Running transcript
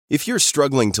If you're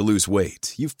struggling to lose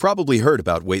weight, you've probably heard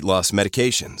about weight loss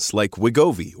medications like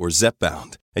Wegovy or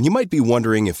Zepbound, and you might be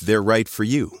wondering if they're right for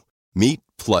you. Meet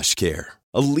PlushCare,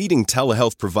 a leading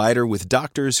telehealth provider with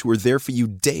doctors who are there for you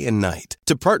day and night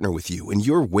to partner with you in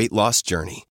your weight loss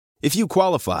journey. If you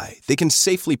qualify, they can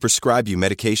safely prescribe you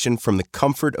medication from the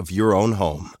comfort of your own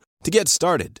home. To get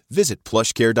started, visit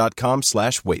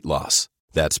plushcare.com/weightloss.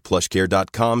 That's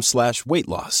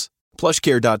plushcare.com/weightloss.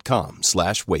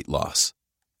 plushcare.com/weightloss.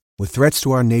 With threats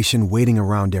to our nation waiting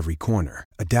around every corner,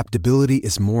 adaptability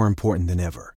is more important than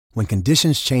ever. When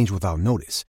conditions change without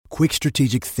notice, quick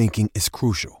strategic thinking is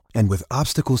crucial. And with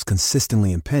obstacles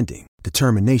consistently impending,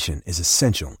 determination is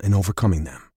essential in overcoming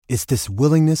them. It's this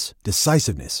willingness,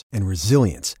 decisiveness, and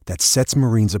resilience that sets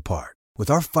Marines apart. With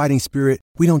our fighting spirit,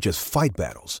 we don't just fight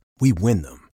battles, we win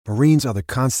them. Marines are the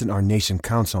constant our nation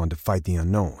counts on to fight the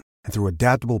unknown. And through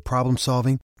adaptable problem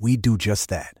solving, we do just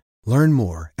that. Learn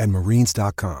more at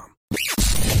marines.com.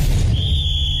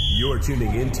 You're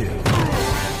tuning into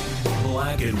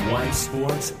Black and White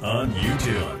Sports on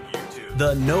YouTube.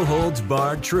 The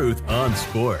no-holds-barred truth on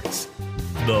sports.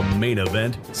 The main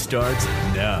event starts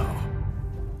now.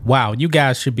 Wow, you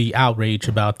guys should be outraged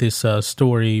about this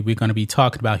story we're going to be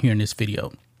talking about here in this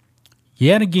video.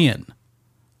 Yet again,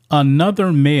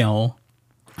 another male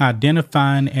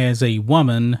identifying as a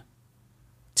woman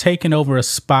taking over a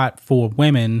spot for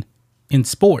women in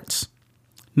sports.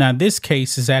 Now, this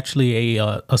case is actually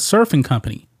a surfing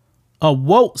company, a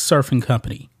woke surfing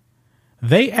company.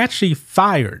 They actually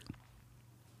fired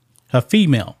a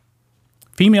female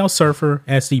surfer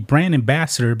as the brand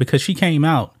ambassador because she came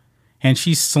out and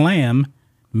she slammed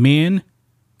men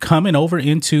coming over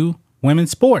into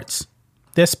women's sports,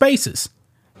 their spaces.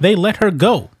 They let her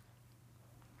go.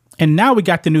 And now we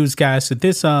got the news, guys, that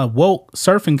this woke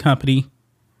surfing company,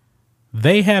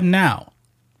 they have now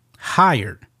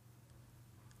hired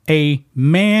a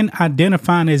man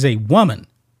identifying as a woman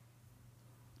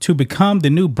to become the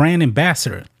new brand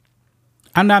ambassador.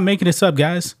 I'm not making this up,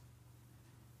 guys.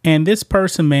 And this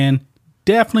person, man,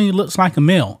 definitely looks like a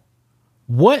male.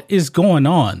 What is going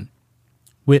on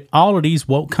with all of these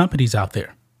woke companies out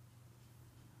there?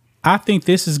 I think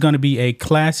this is going to be a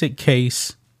classic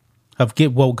case of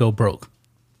get woke, go broke.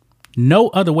 No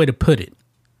other way to put it.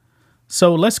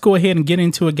 So let's go ahead and get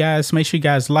into it, guys. Make sure you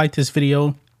guys like this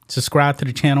video, subscribe to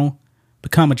the channel,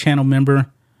 become a channel member.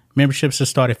 Memberships are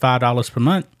start at $5 per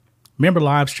month. Member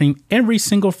live stream every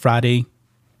single Friday.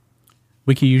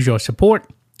 We can use your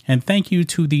support. And thank you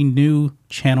to the new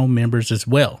channel members as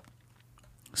well.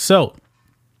 So,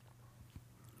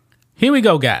 here we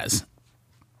go, guys.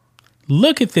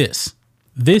 Look at this.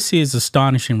 This is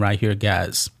astonishing right here,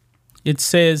 guys. It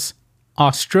says,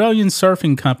 Australian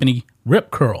surfing company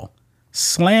Rip Curl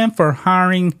slammed for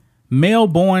hiring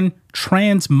male-born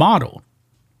trans model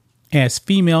as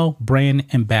female brand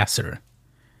ambassador.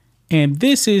 And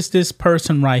this is this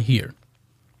person right here.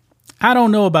 I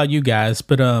don't know about you guys,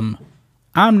 but I'm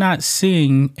not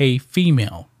seeing a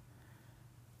female.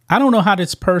 I don't know how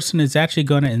this person is actually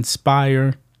going to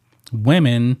inspire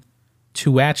women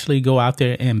to actually go out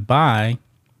there and buy,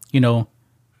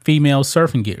 female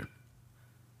surfing gear.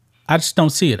 I just don't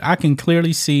see it. I can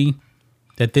clearly see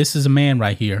that this is a man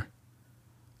right here.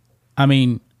 I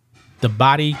mean, the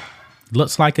body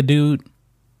looks like a dude.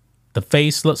 The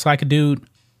face looks like a dude.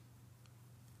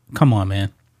 Come on,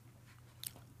 man.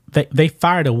 They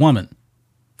fired a woman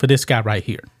for this guy right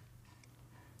here.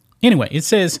 Anyway, it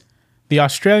says the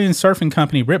Australian surfing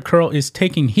company Rip Curl is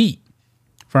taking heat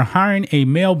for hiring a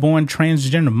male-born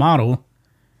transgender model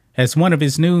as one of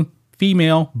its new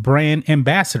female brand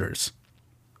ambassadors.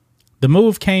 The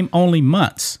move came only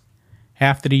months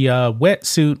after the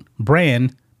wetsuit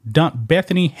brand dumped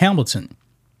Bethany Hamilton,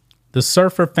 the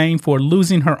surfer famed for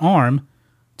losing her arm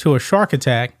to a shark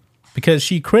attack because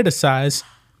she criticized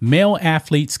male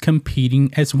athletes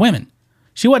competing as women.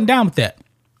 She wasn't down with that.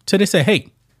 So they said,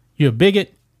 hey, you're a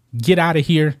bigot. Get out of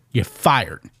here. You're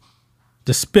fired.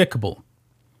 Despicable.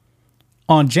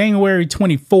 On January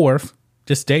 24th,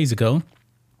 just days ago,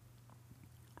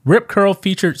 Rip Curl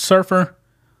featured surfer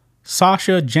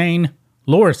Sasha Jane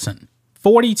Lorison,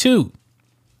 42,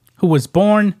 who was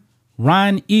born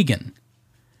Ryan Egan,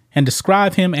 and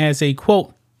described him as a,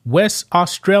 quote, West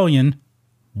Australian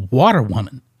water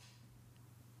woman.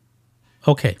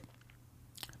 Okay.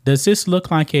 Does this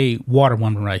look like a water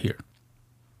woman right here?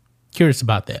 Curious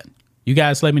about that. You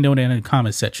guys let me know that in the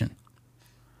comment section.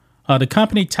 The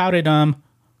company touted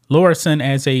Lorison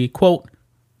as a, quote,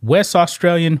 West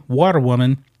Australian water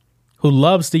woman who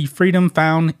loves the freedom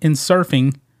found in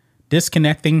surfing,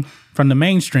 disconnecting from the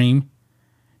mainstream,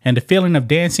 and the feeling of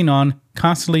dancing on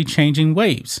constantly changing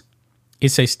waves.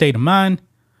 It's a state of mind,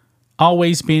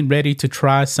 always being ready to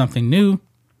try something new,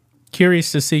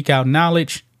 curious to seek out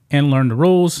knowledge and learn the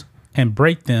rules and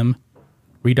break them,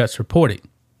 Redux reported.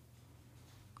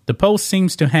 The post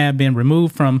seems to have been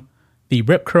removed from the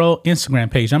Rip Curl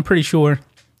Instagram page. I'm pretty sure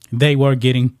they were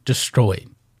getting destroyed.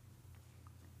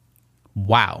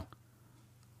 Wow.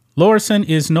 Lorison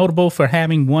is notable for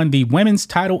having won the women's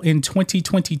title in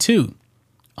 2022,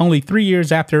 only 3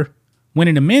 years after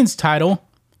winning the men's title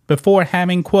before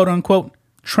having quote-unquote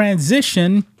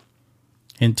transition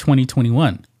in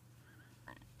 2021.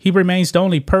 He remains the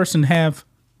only person to have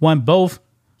won both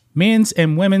men's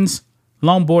and women's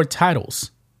longboard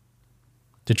titles.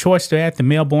 The choice to add the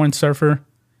male-born surfer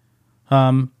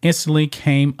instantly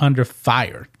came under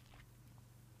fire.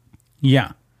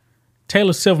 Yeah.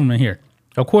 Taylor Silverman here.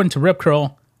 According to Rip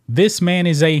Curl, this man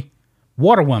is a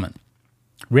water woman.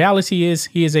 Reality is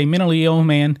he is a mentally ill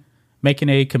man making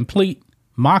a complete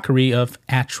mockery of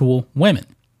actual women.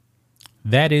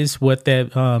 That is what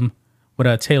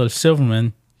Taylor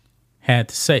Silverman had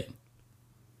to say.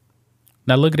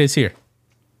 Now look at this here.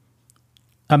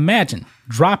 Imagine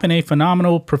dropping a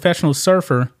phenomenal professional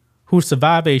surfer who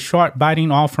survived a shark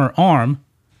biting off her arm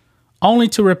only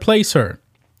to replace her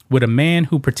with a man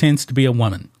who pretends to be a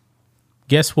woman.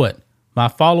 Guess what? My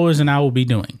followers and I will be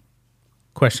doing. ?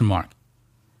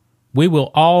 We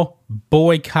will all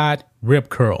boycott Rip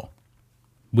Curl.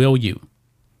 Will you?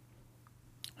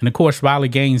 And of course, Riley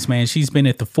Gaines, man, she's been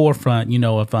at the forefront,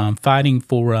 of fighting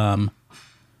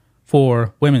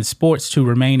for women's sports to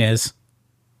remain as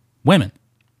women.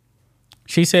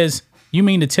 She says, "You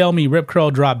mean to tell me Rip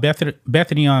Curl dropped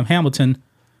Bethany Hamilton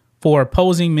for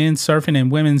opposing men surfing in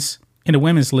the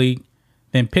women's league,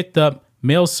 then picked up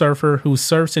male surfer who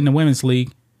surfs in the women's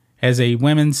league as a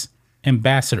women's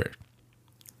ambassador?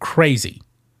 Crazy."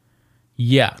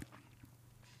 Yeah.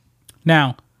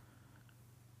 Now,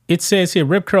 it says here,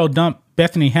 Rip Curl dumped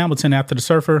Bethany Hamilton after the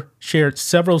surfer shared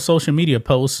several social media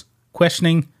posts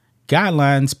questioning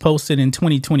guidelines posted in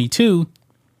 2022,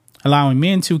 allowing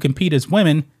men to compete as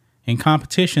women in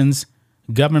competitions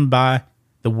governed by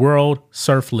the World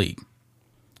Surf League.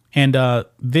 And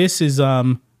this is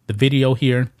the video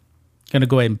here. Going to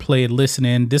go ahead and play it, listen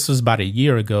in. This was about a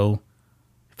year ago,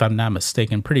 if I'm not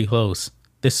mistaken, pretty close.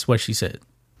 This is what she said.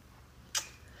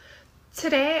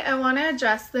 Today, I want to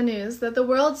address the news that the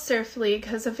World Surf League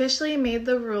has officially made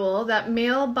the rule that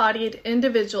male-bodied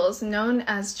individuals known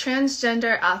as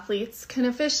transgender athletes can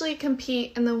officially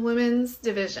compete in the women's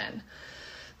division.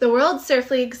 The World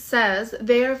Surf League says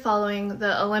they are following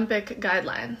the Olympic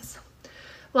guidelines.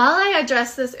 While I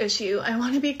address this issue, I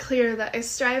want to be clear that I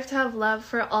strive to have love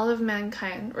for all of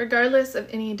mankind, regardless of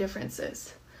any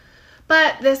differences.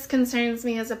 But this concerns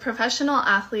me as a professional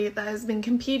athlete that has been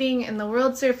competing in the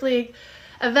World Surf League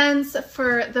events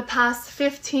for the past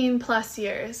 15 plus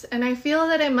years, and I feel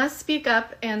that I must speak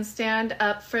up and stand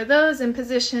up for those in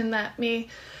position that may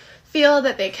feel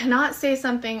that they cannot say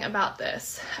something about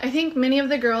this. I think many of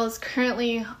the girls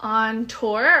currently on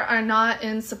tour are not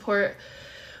in support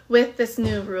with this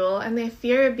new rule, and they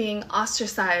fear being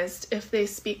ostracized if they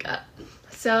speak up.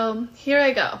 So here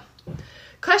I go.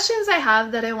 Questions I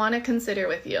have that I want to consider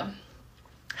with you.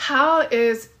 How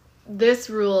is this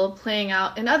rule playing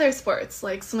out in other sports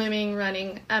like swimming,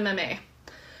 running, MMA?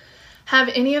 Have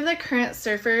any of the current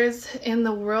surfers in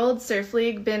the World Surf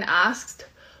League been asked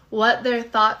what their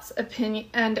thoughts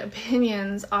and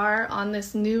opinions are on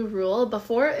this new rule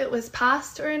before it was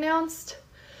passed or announced?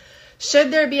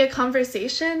 Should there be a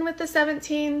conversation with the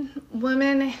 17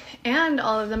 women and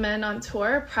all of the men on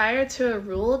tour prior to a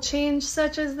rule change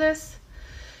such as this?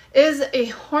 Is a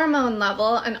hormone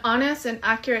level an honest and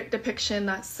accurate depiction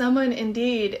that someone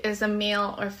indeed is a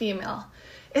male or female?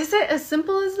 Is it as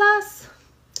simple as this?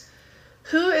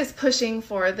 Who is pushing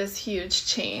for this huge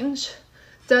change?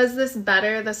 Does this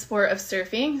better the sport of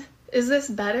surfing? Is this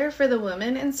better for the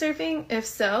women in surfing? If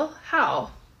so,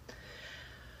 how?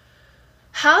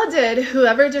 How did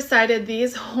whoever decided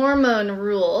these hormone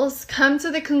rules come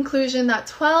to the conclusion that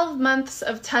 12 months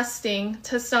of testing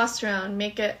testosterone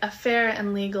make it a fair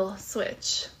and legal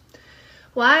switch?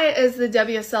 Why is the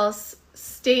WSL's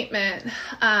statement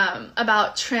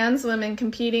about trans women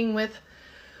competing with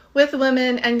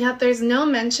women, and yet there's no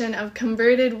mention of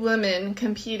converted women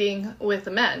competing with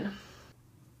men?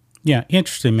 Yeah,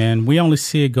 interesting, man. We only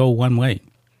see it go one way.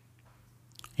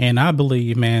 And I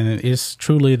believe, man, it's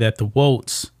truly that the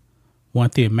Wolts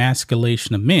want the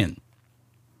emasculation of men.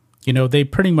 They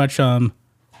pretty much dumb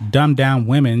down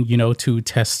women, to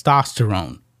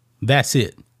testosterone. That's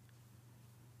it.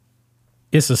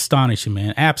 It's astonishing,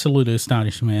 man. Absolutely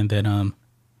astonishing, man,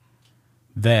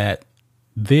 that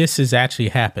this has actually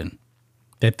happened.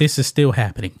 that this is still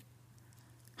happening.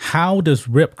 How does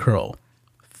Rip Curl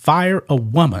fire a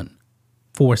woman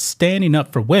for standing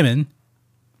up for women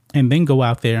and then go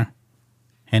out there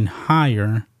and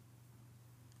hire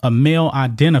a male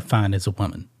identifying as a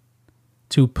woman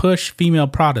to push female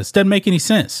products? Doesn't make any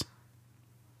sense.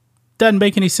 Doesn't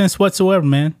make any sense whatsoever,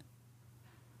 man.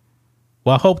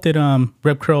 Well, I hope that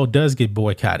Rip Curl does get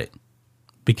boycotted,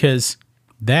 because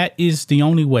that is the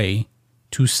only way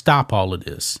to stop all of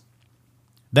this.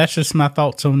 That's just my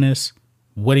thoughts on this.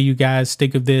 What do you guys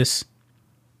think of this?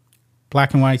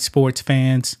 Black and white sports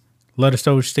fans, let us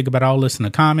know what you think about all this in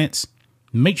the comments.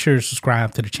 Make sure to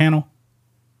subscribe to the channel,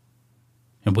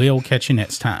 and we'll catch you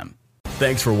next time.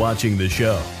 Thanks for watching the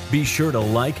show. Be sure to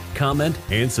like, comment,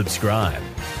 and subscribe.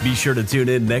 Be sure to tune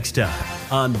in next time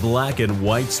on Black and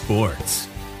White Sports.